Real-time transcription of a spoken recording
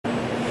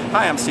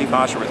Hi, I'm Steve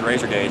Hosher with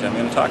RazorGage. I'm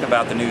going to talk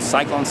about the new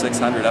Cyclone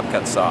 600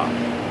 upcut saw.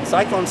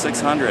 Cyclone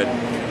 600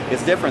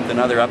 is different than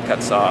other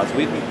upcut saws.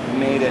 We've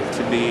made it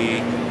to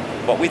be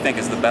what we think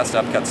is the best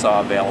upcut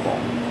saw available.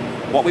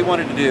 What we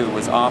wanted to do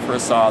was offer a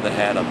saw that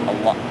had a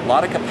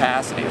lot of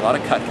capacity, a lot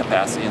of cut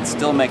capacity, and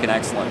still make an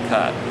excellent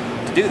cut.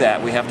 To do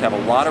that, we have to have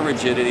a lot of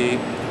rigidity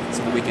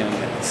so that we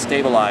can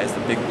stabilize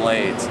the big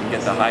blades and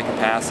get the high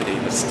capacity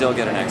but still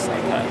get an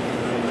excellent cut.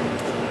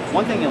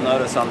 One thing you'll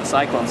notice on the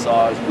Cyclone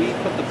saw is we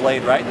put the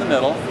blade right in the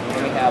middle,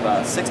 and we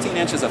have 16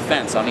 inches of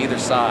fence on either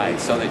side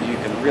so that you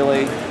can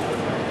really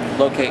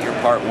locate your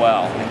part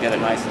well and get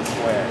it nice and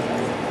square.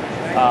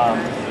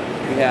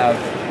 We have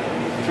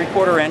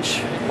 3/4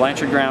 inch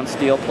Blanchard ground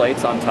steel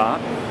plates on top.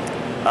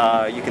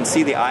 You can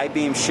see the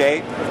I-beam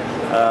shape.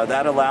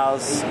 That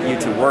allows you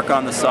to work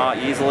on the saw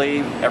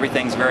easily.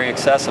 Everything's very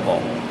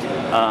accessible.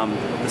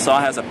 The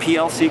saw has a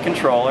PLC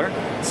controller,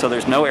 so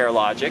there's no air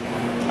logic.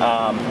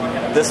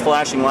 This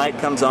flashing light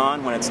comes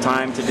on when it's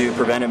time to do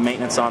preventive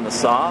maintenance on the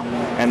saw,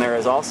 and there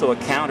is also a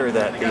counter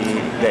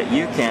that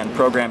you can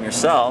program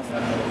yourself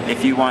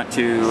if you want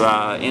to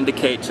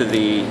indicate to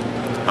the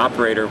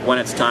operator when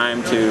it's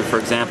time to, for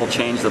example,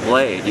 change the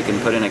blade. You can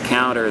put in a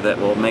counter that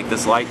will make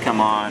this light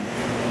come on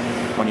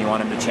when you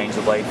want him to change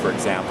the blade, for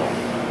example.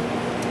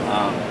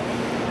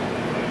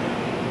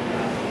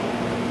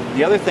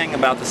 The other thing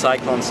about the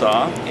Cyclone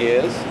saw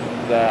is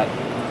that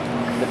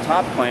the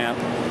top clamp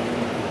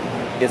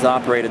is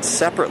operated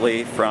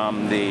separately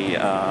from the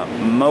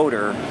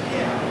motor,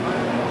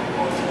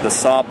 the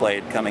saw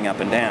blade coming up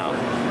and down.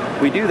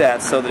 We do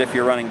that so that if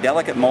you're running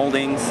delicate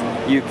moldings,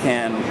 you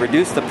can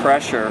reduce the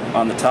pressure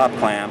on the top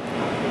clamp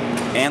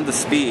and the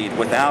speed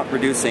without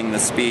reducing the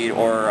speed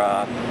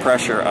or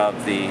pressure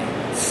of the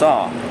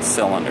saw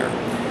cylinder.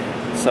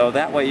 So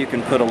that way you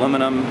can put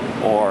aluminum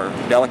or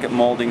delicate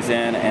moldings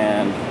in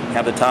and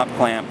have the top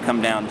clamp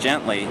come down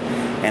gently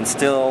and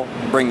still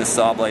bring the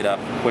saw blade up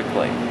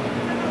quickly.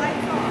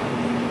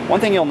 One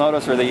thing you'll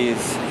notice are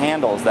these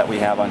handles that we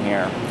have on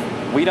here.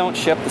 We don't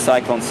ship the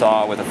Cyclone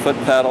saw with a foot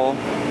pedal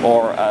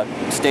or a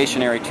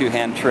stationary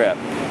two-hand trip.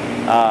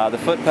 The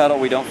foot pedal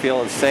we don't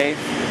feel is safe.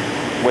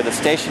 With a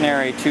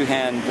stationary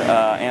two-hand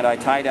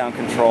anti-tie-down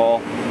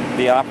control,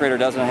 the operator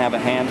doesn't have a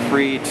hand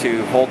free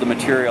to hold the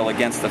material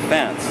against the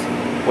fence.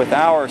 With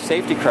our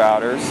safety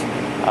crowders,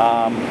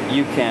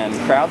 you can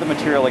crowd the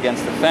material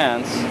against the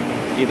fence,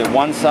 either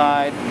one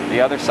side, the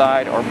other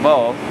side, or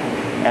both,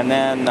 and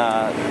then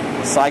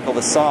cycle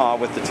the saw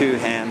with the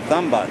two-hand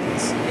thumb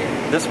buttons.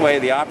 This way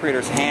the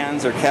operator's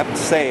hands are kept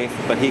safe,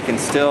 but he can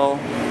still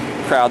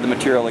crowd the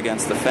material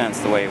against the fence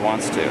the way he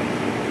wants to.